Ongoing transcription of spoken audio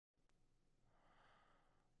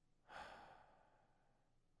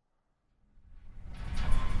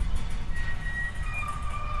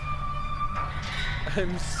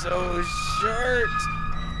I'm so short.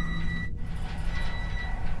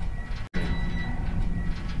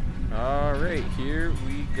 Alright, here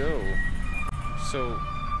we go. So,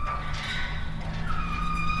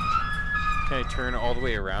 can I turn all the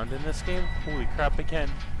way around in this game? Holy crap, I can.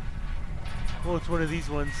 Oh, it's one of these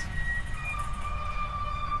ones.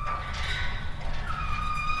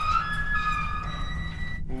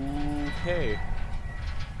 Okay.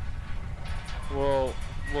 Well,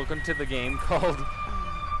 welcome to the game called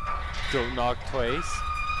Don't Knock Twice.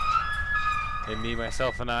 And me,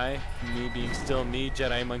 myself, and I. Me being still me,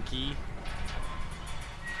 Jedi Monkey.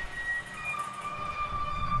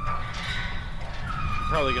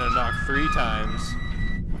 Probably gonna knock 3 times.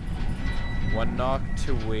 1 knock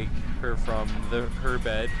to wake her from her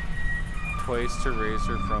bed. Twice to raise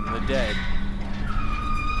her from the dead.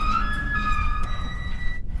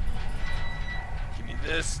 Give me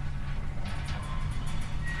this.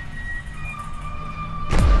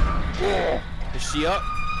 Oh, is she up?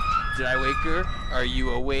 Did I wake her? Are you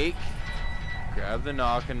awake? Grab the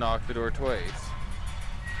knock and knock the door twice.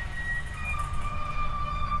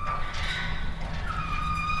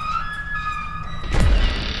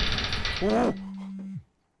 Ooh.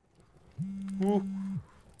 Ooh.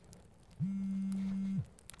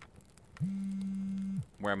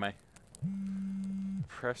 Where am I?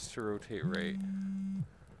 Press to rotate right.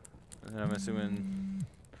 And I'm assuming.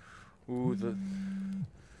 Ooh,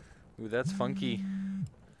 that's funky.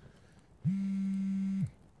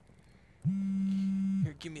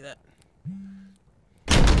 Here, give me that.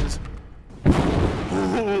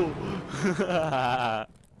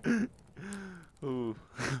 Ooh.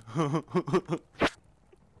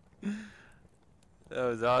 That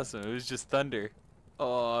was awesome. It was just thunder.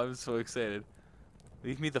 Oh, I'm so excited.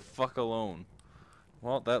 Leave me the fuck alone.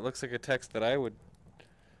 Well, that looks like a text that I would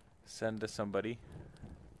send to somebody.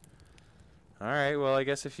 Alright, well, I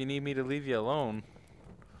guess if you need me to leave you alone,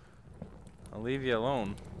 I'll leave you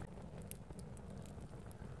alone.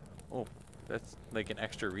 Oh, that's like an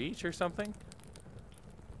extra reach or something?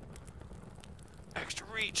 Extra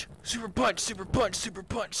reach! Super punch! Super punch! Super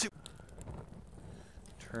punch! Super...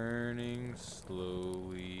 Turning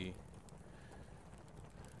slowly.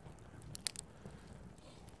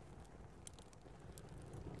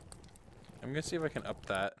 I'm gonna see if I can up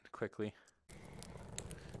that quickly.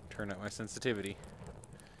 Turn up my sensitivity.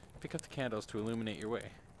 Pick up the candles to illuminate your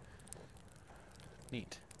way.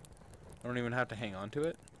 Neat. I don't even have to hang on to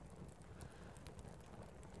it.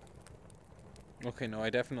 Okay, no, I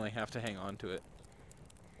definitely have to hang on to it.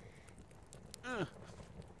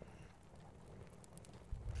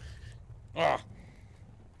 Ah!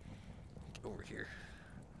 Get over here.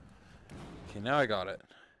 Okay, now I got it.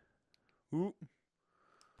 Oop.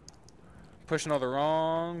 Pushing all the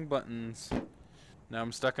wrong buttons. Now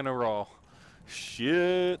I'm stuck in a roll.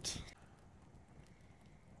 Shit.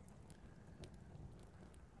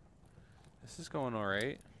 This is going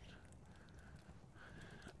alright.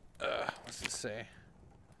 What's this say?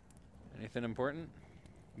 Anything important?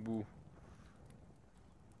 Boo.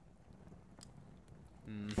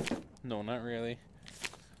 No, not really.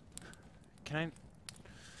 Can I...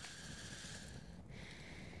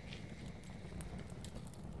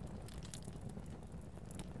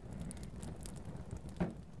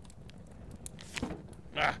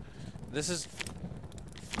 This is...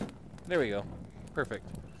 There we go. Perfect.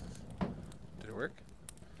 Did it work?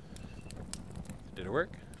 Did it work?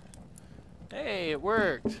 Hey, it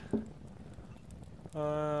worked!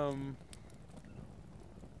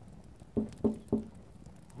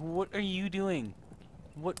 What are you doing?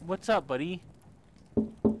 What's up, buddy?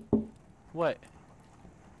 What?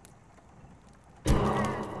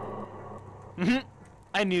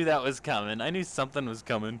 I knew that was coming. I knew something was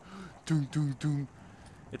coming. Doom, doom, doom.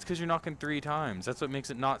 It's because you're knocking 3 times. That's what makes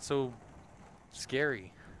it not so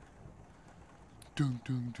scary. Doom,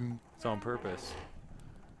 doom, doom. It's on purpose.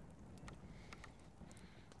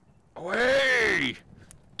 Away!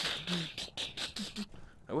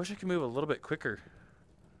 I wish I could move a little bit quicker.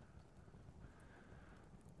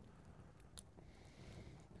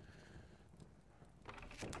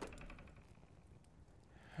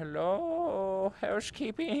 Hello,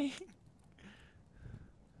 housekeeping.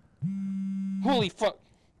 Holy fuck!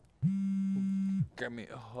 Grab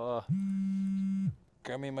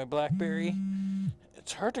me my BlackBerry.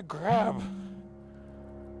 It's hard to grab.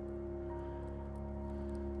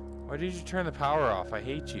 Why did you turn the power off? I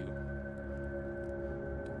hate you.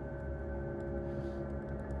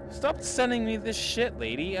 Stop sending me this shit,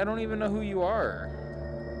 lady. I don't even know who you are.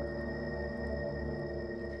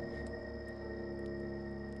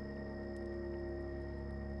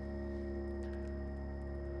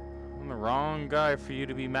 wrong guy for you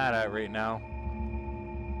to be mad at right now.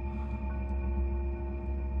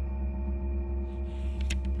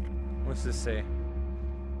 What's this say?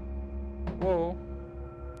 Whoa.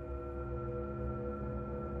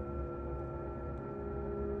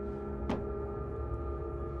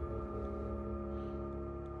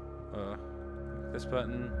 This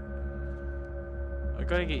button. I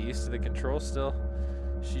gotta get used to the controls still.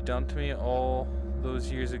 She dumped me all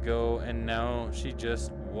those years ago, and now she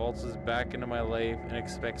just waltzes back into my life and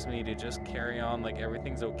expects me to just carry on like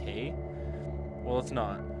everything's okay. Well, it's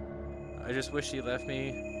not. I just wish she left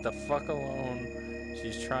me the fuck alone.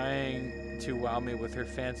 She's trying to wow me with her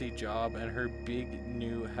fancy job and her big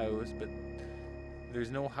new house, but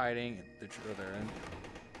there's no hiding the other end.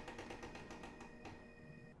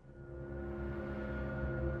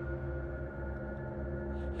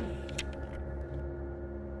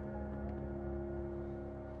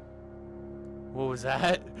 What was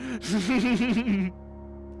that?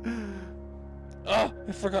 Oh,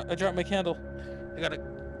 I forgot. I dropped my candle. I gotta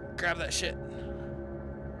grab that shit.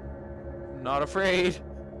 Not afraid.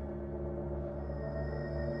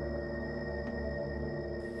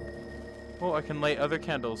 Oh, I can light other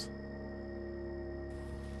candles.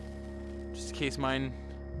 Just in case mine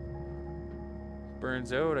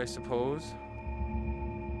burns out, I suppose.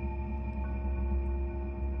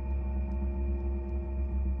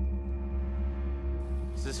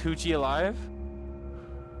 Is this Hoochie alive?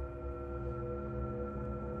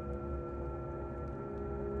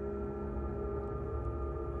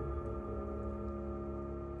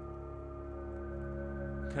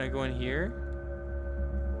 Can I go in here?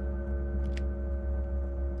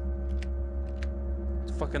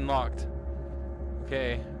 It's fucking locked.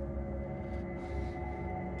 Okay.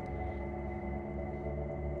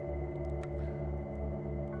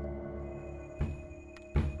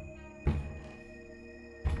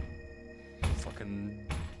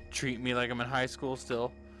 Treat me like I'm in high school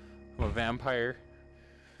still. I'm a vampire.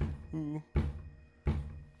 Ooh.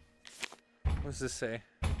 What's this say?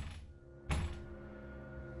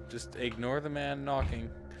 Just ignore the man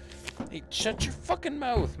knocking. Hey, shut your fucking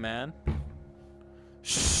mouth, man.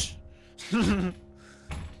 Shh.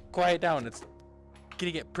 Quiet down. It's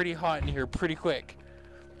gonna get pretty hot in here pretty quick.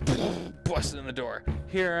 Busted in the door.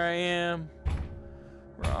 Here I am.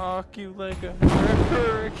 Rock you like a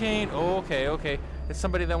hurricane. Oh, okay, okay. It's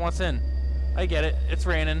somebody that wants in. I get it. It's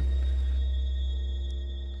raining.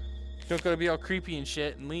 Don't gotta be all creepy and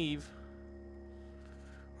shit and leave.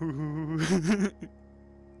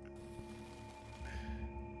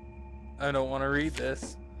 I don't want to read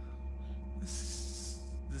this. This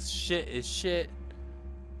shit is shit.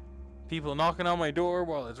 People knocking on my door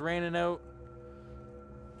while it's raining out.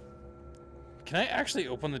 Can I actually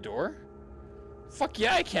open the door? Fuck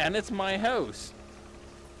yeah, I can. It's my house.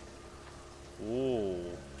 Oh.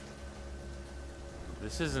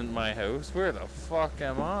 This isn't my house. Where the fuck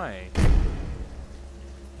am I?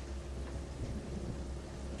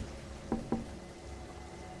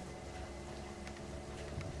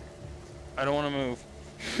 I don't want to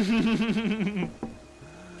move.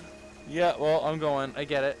 Yeah, well, I'm going. I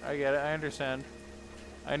get it. I get it. I understand.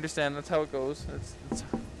 I understand. That's how it goes. It's...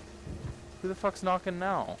 Who the fuck's knocking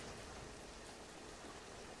now?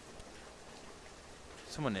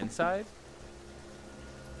 Someone inside?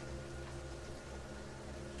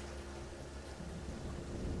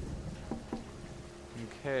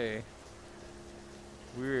 Okay.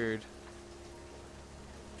 Weird.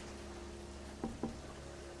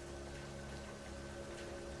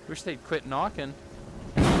 Wish they'd quit knocking.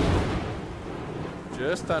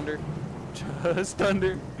 Just under. Just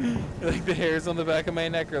under. Like the hairs on the back of my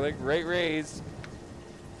neck are like right raised.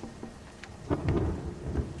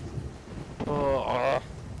 Oh.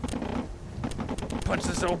 Punch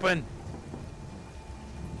this open.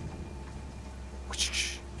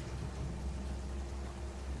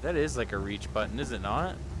 That is like a reach button, is it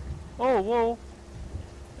not? Oh, whoa.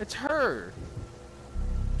 It's her.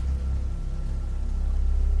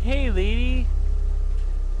 Hey, lady.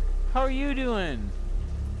 How are you doing?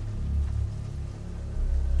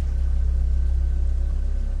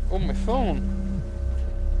 Oh, my phone.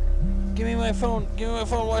 Give me my phone. Give me my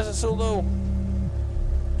phone. Why is it so low?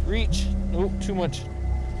 Reach. Oh, too much.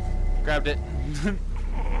 Grabbed it.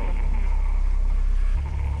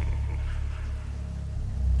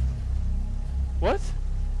 What?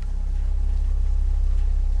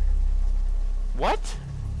 What?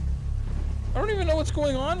 I don't even know what's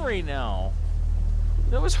going on right now.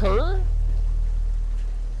 That was her?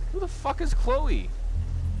 Who the fuck is Chloe?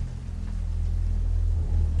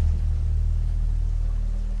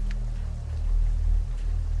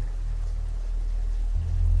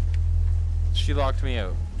 She locked me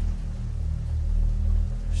out.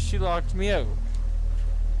 She locked me out.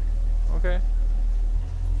 Okay.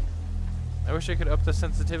 I wish I could up the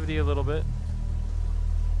sensitivity a little bit.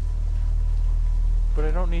 But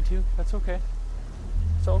I don't need to. That's okay.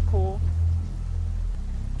 It's all cool.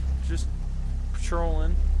 Just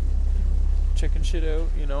patrolling. Checking shit out,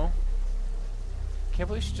 you know. Can't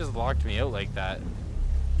believe she just locked me out like that.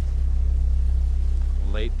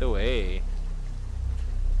 Light the way.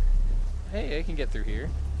 Hey, I can get through here.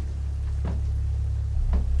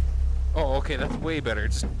 Oh, okay, that's way better.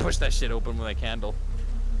 Just push that shit open with a candle.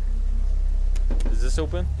 Is this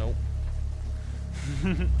open? Nope.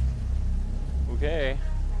 Okay.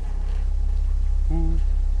 Ooh.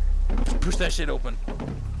 Push that shit open.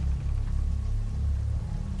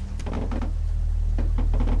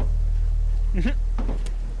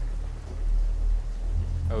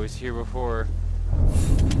 I was here before.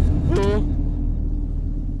 Oh.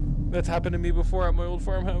 That's happened to me before at my old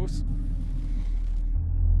farmhouse.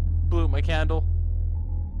 Blew out my candle.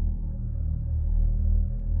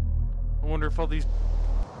 I wonder if all these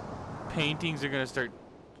paintings are gonna start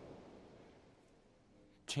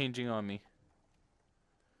changing on me.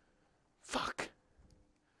 Fuck.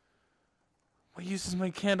 What use is my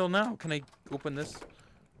candle now? Can I open this?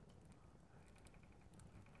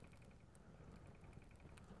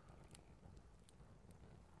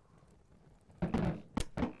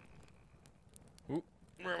 Ooh,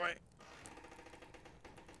 where am I?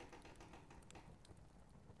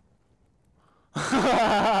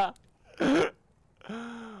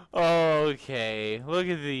 Okay, look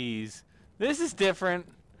at these. This is different.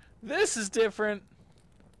 This is different.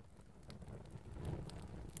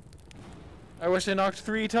 I wish I knocked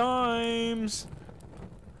 3 times.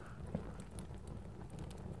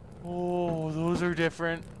 Oh, those are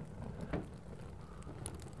different.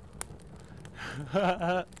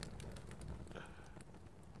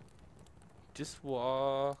 Just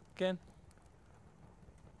walking.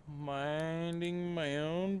 Minding my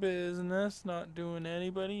own business, not doing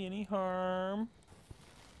anybody any harm.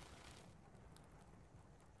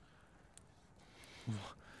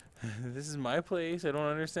 This is my place. I don't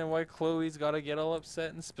understand why Chloe's gotta get all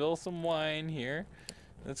upset and spill some wine here.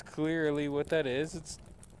 That's clearly what that is. It's...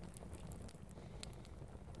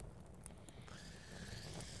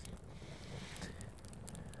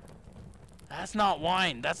 That's not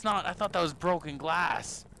wine. That's not... I thought that was broken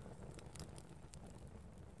glass.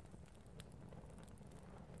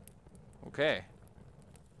 Okay.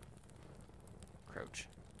 Crouch.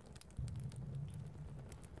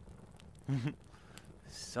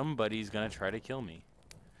 Somebody's gonna try to kill me.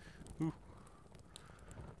 Ooh.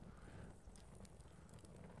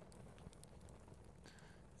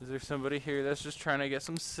 Is there somebody here that's just trying to get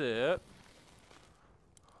some sip?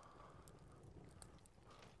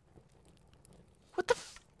 What the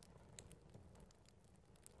f...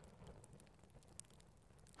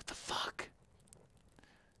 What the fuck?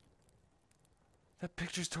 That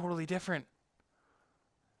picture's totally different.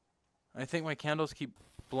 I think my candles keep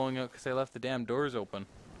blowing out because I left the damn doors open.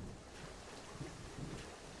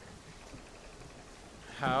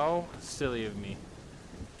 How silly of me.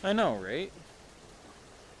 I know, right?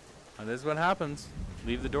 That is what happens.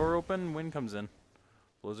 Leave the door open, wind comes in.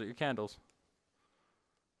 Blows out your candles.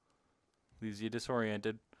 Leaves you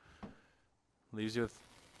disoriented. Leaves you with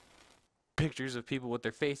pictures of people with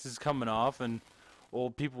their faces coming off and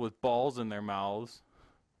old people with balls in their mouths.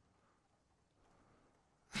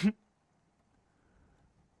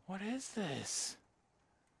 What is this?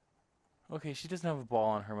 Okay, she doesn't have a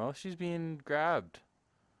ball in her mouth. She's being grabbed.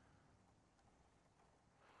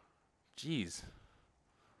 Jeez.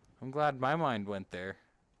 I'm glad my mind went there.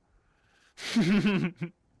 Did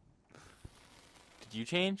you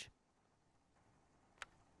change?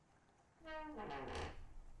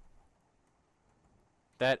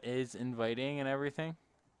 That is inviting and everything.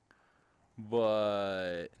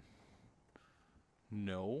 But...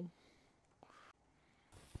 no.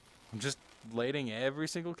 I'm just lighting every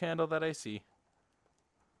single candle that I see.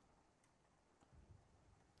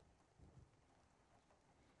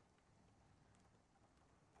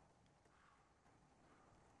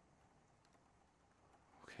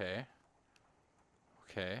 Okay.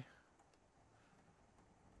 Okay.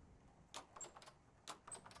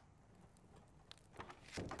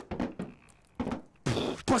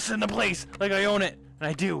 Bust it into place like I own it, and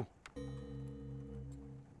I do.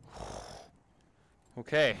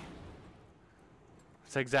 Okay.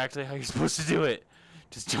 That's exactly how you're supposed to do it.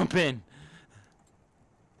 Just jump in.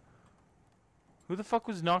 Who the fuck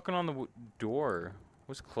was knocking on the door?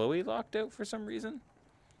 Was Chloe locked out for some reason?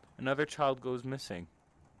 Another child goes missing.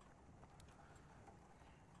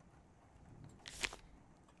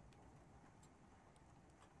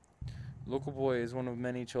 Local boy is one of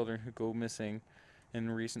many children who go missing in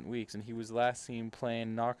recent weeks, and he was last seen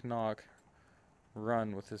playing Knock Knock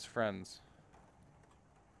Run with his friends.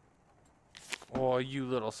 Oh, you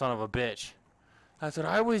little son of a bitch. That's what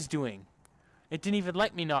I was doing. It didn't even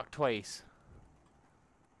let me knock twice.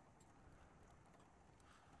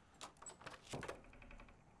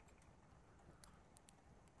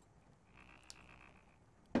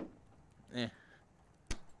 Eh.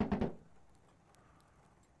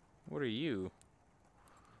 What are you?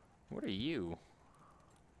 What are you?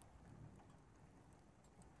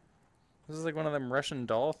 This is like one of them Russian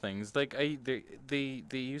doll things. Like they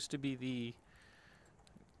used to be the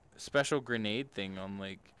special grenade thing on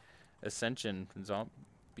like Ascension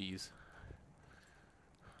zombies.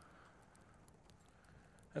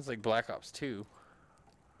 That's like Black Ops 2.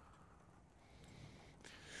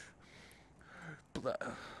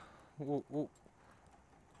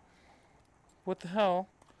 What the hell?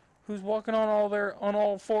 Who's walking on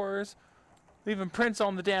all fours, leaving prints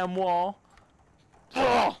on the damn wall?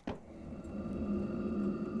 Ugh!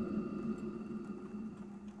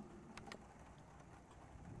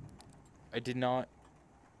 I did not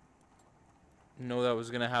know that was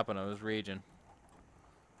gonna happen. I was raging.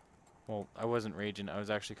 Well, I wasn't raging. I was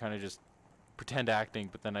actually kind of just pretend acting,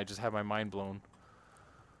 but then I just had my mind blown.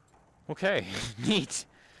 Okay, neat.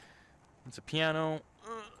 It's a piano.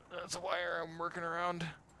 That's a wire I'm working around.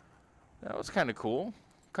 That was kind of cool.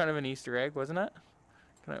 Kind of an Easter egg, wasn't it?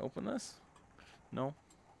 Can I open this? No.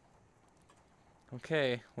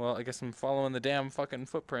 Okay, well, I guess I'm following the damn fucking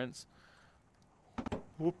footprints.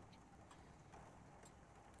 Whoop.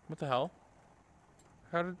 What the hell?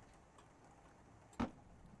 How did...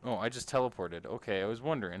 Oh, I just teleported. Okay, I was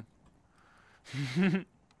wondering. It's gonna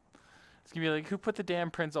be like, who put the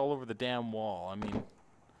damn prints all over the damn wall? I mean...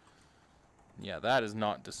 Yeah, that is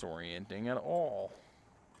not disorienting at all.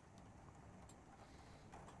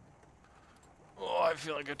 Oh, I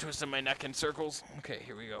feel like I'm twisting my neck in circles. Okay,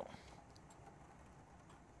 here we go.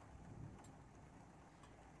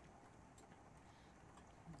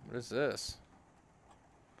 What is this?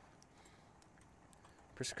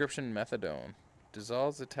 Prescription methadone.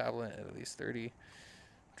 Dissolves the tablet at least 30.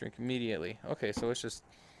 Drink immediately. Okay, so it's just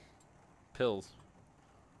pills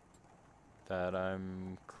that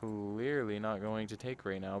I'm clearly not going to take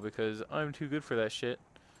right now because I'm too good for that shit.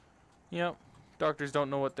 Yep. Doctors don't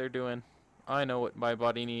know what they're doing. I know what my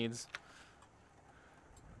body needs.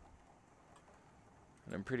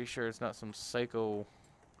 And I'm pretty sure it's not some psycho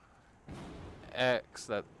ex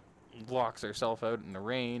that locks herself out in the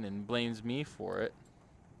rain and blames me for it.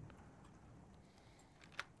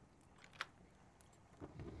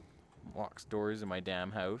 Locks doors in my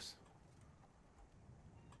damn house.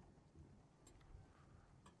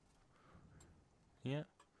 Yeah.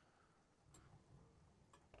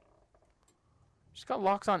 She's got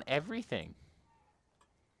locks on everything.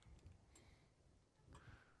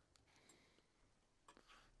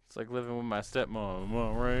 It's like living with my stepmom,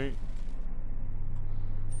 right?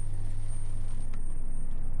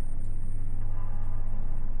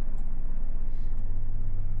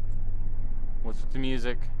 What's with the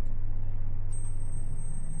music?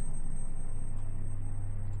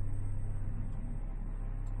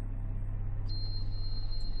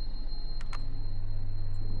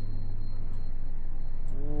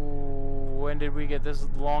 When did we get this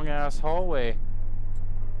long ass hallway?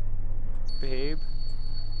 Babe?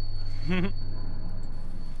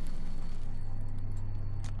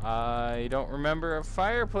 I don't remember a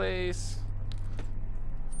fireplace.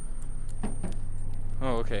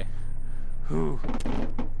 Oh, okay. Whew.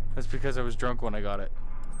 That's because I was drunk when I got it.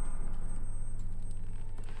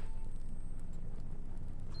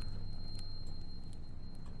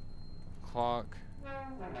 Clock.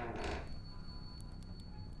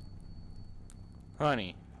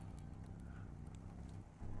 Honey.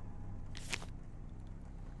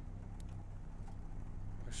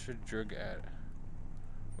 I should drug addict.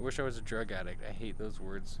 I wish I was a drug addict. I hate those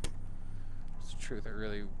words. It's the truth.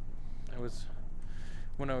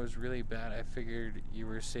 When I was really bad, I figured you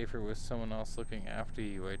were safer with someone else looking after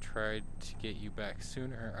you. I tried to get you back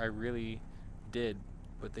sooner. I really did,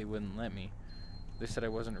 but they wouldn't let me. They said I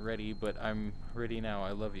wasn't ready, but I'm ready now.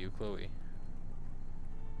 I love you, Chloe.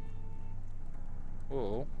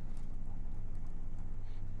 Whoa.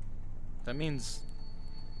 That means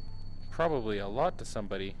probably a lot to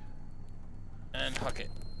somebody. And huck it.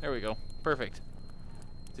 There we go. Perfect.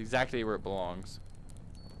 It's exactly where it belongs.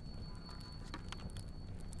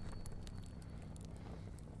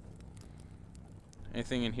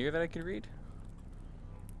 Anything in here that I could read?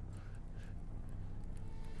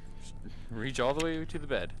 Just reach all the way to the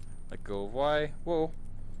bed. Let go of Y. Whoa.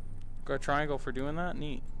 Got a triangle for doing that?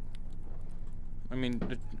 Neat. I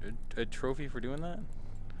mean, a trophy for doing that?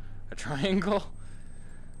 A triangle?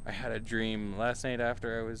 I had a dream last night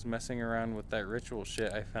after I was messing around with that ritual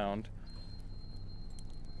shit I found.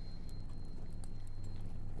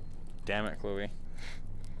 Damn it, Chloe.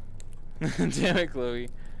 Damn it, Chloe. It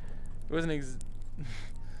wasn't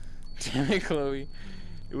Damn it, Chloe.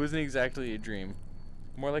 It wasn't exactly a dream.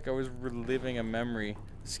 More like I was reliving a memory.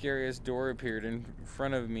 The scariest door appeared in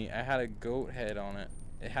front of me. I had a goat head on it.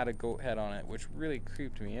 It had a goat head on it, which really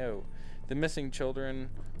creeped me out. The missing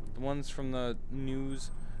children, the ones from the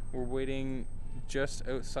news, were waiting just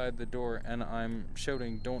outside the door, and I'm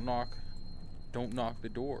shouting, "Don't knock the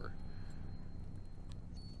door."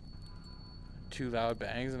 Two loud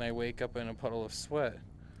bangs, and I wake up in a puddle of sweat.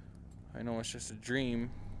 I know it's just a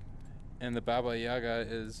dream, and the Baba Yaga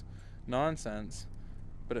is nonsense,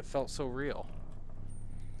 but it felt so real.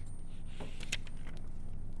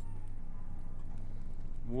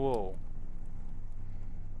 Whoa.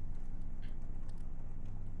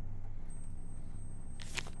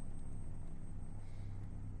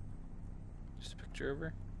 Just a picture of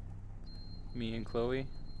her. Me and Chloe.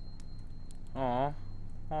 Aw.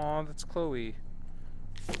 Aw, that's Chloe.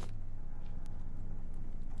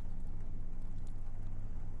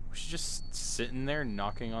 Was she just sitting there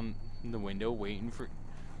knocking on the window waiting for...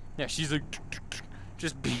 Yeah, she's like...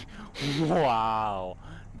 Just be... Wow.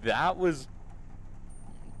 That was...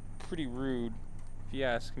 pretty rude, if you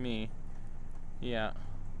ask me. Yeah.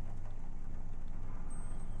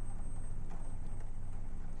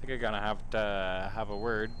 I think I'm gonna have to have a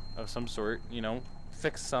word of some sort, you know,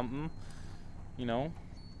 fix something, you know,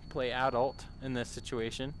 play adult in this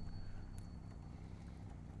situation.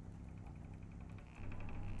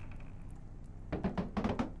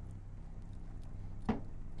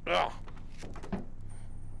 Ugh.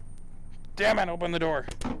 Damn it, open the door.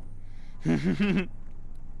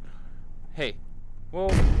 Hey, well,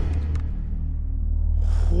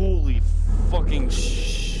 holy fucking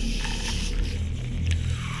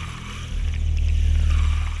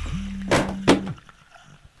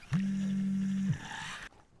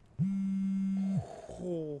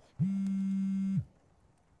oh.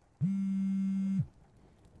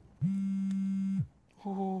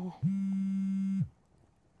 Oh.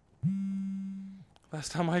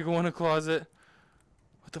 Last time I go in a closet,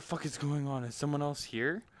 what the fuck is going on? Is someone else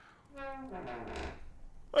here?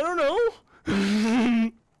 I don't know.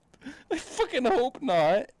 I fucking hope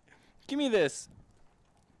not. Give me this.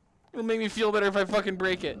 It'll make me feel better if I fucking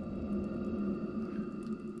break it.